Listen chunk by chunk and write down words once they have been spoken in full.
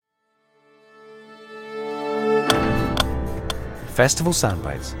Festival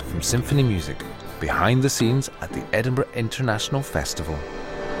soundbites from symphony music, behind the scenes at the Edinburgh International Festival.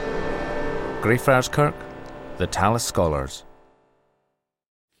 Greyfriars Kirk, the Tallis Scholars.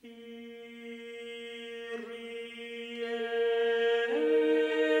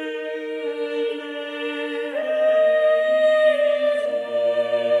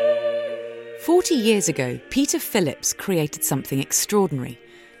 "40 years ago, Peter Phillips created something extraordinary,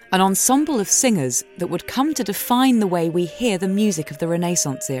 an ensemble of singers that would come to define the way we hear the music of the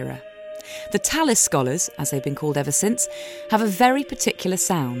Renaissance era. The Tallis Scholars, as they've been called ever since, have a very particular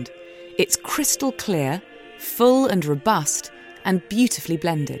sound. It's crystal clear, full and robust, and beautifully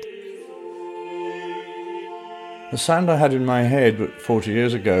blended. The sound I had in my head 40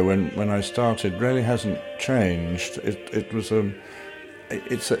 years ago when I started really hasn't changed.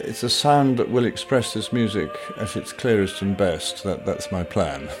 It's a sound that will express this music at its clearest and best. That's my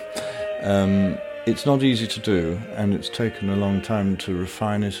plan. It's not easy to do, and it's taken a long time to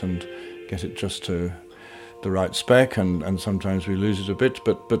refine it and get it just to the right spec, and sometimes we lose it a bit,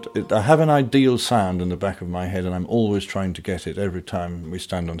 but I have an ideal sound in the back of my head, and I'm always trying to get it every time we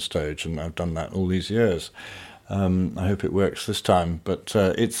stand on stage, and I've done that all these years. I hope it works this time, but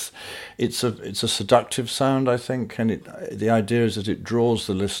it's a seductive sound, I think, and the idea is that it draws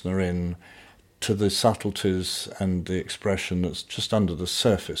the listener in to the subtleties and the expression that's just under the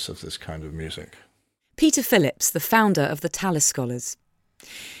surface of this kind of music. Peter Phillips, the founder of the Tallis Scholars.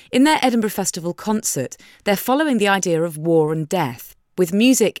 In their Edinburgh Festival concert, they're following the idea of war and death, with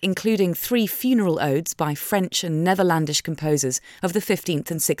music including 3 funeral odes by French and Netherlandish composers of the 15th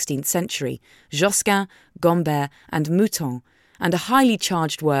and 16th century, Josquin, Gombert and Mouton, and a highly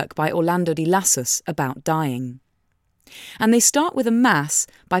charged work by Orlando di Lassus about dying. And they start with a mass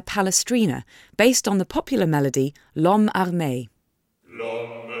by Palestrina, based on the popular melody L'Homme Armé.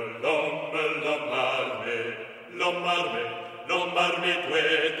 L'homme, l'homme, l'homme armé, l'homme armé, l'homme armé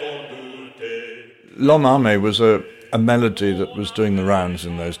doit en douter. L'Homme Armé was a melody that was doing the rounds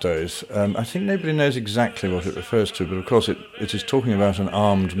in those days. I think nobody knows exactly what it refers to, but of course it is talking about an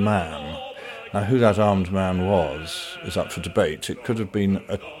armed man. Now, who that armed man was is up for debate. It could have been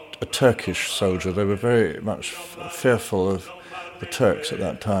a Turkish soldier. They were very much fearful of the Turks at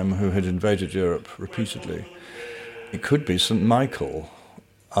that time, who had invaded Europe repeatedly. It could be St. Michael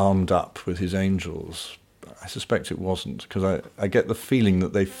armed up with his angels. I suspect it wasn't, because I get the feeling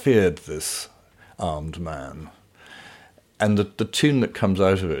that they feared this armed man. And the tune that comes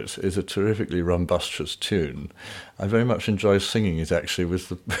out of it is a terrifically rumbustious tune. I very much enjoy singing it, actually, with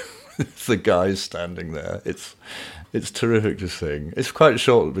the guys standing there. It's terrific to sing. It's quite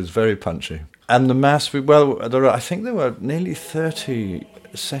short, but it's very punchy. And the mass, I think there were nearly 30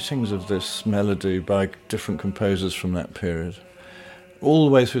 settings of this melody by different composers from that period, all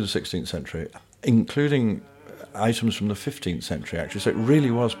the way through the 16th century, including items from the 15th century, actually. So it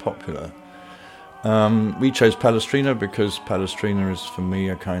really was popular. We chose Palestrina because Palestrina is, for me,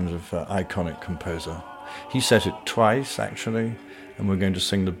 a kind of iconic composer. He set it twice, actually, and we're going to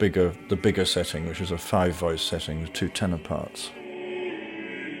sing the bigger setting, which is a 5-voice setting with 2 tenor parts.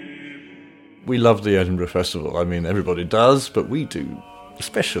 We love the Edinburgh Festival. I mean, everybody does, but we do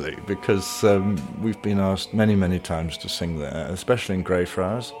especially, because we've been asked many, many times to sing there, especially in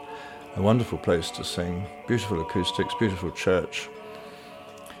Greyfriars, a wonderful place to sing, beautiful acoustics, beautiful church.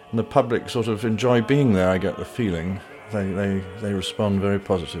 And the public sort of enjoy being there, I get the feeling. They respond very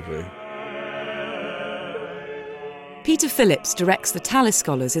positively. Peter Phillips directs the Tallis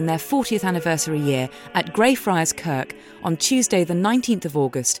Scholars in their 40th anniversary year at Greyfriars Kirk on Tuesday the 19th of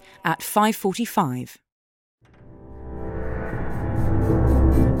August at 5:45.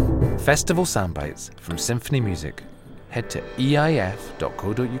 Festival soundbites from symphony music. Head to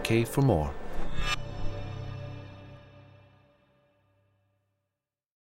eif.co.uk for more.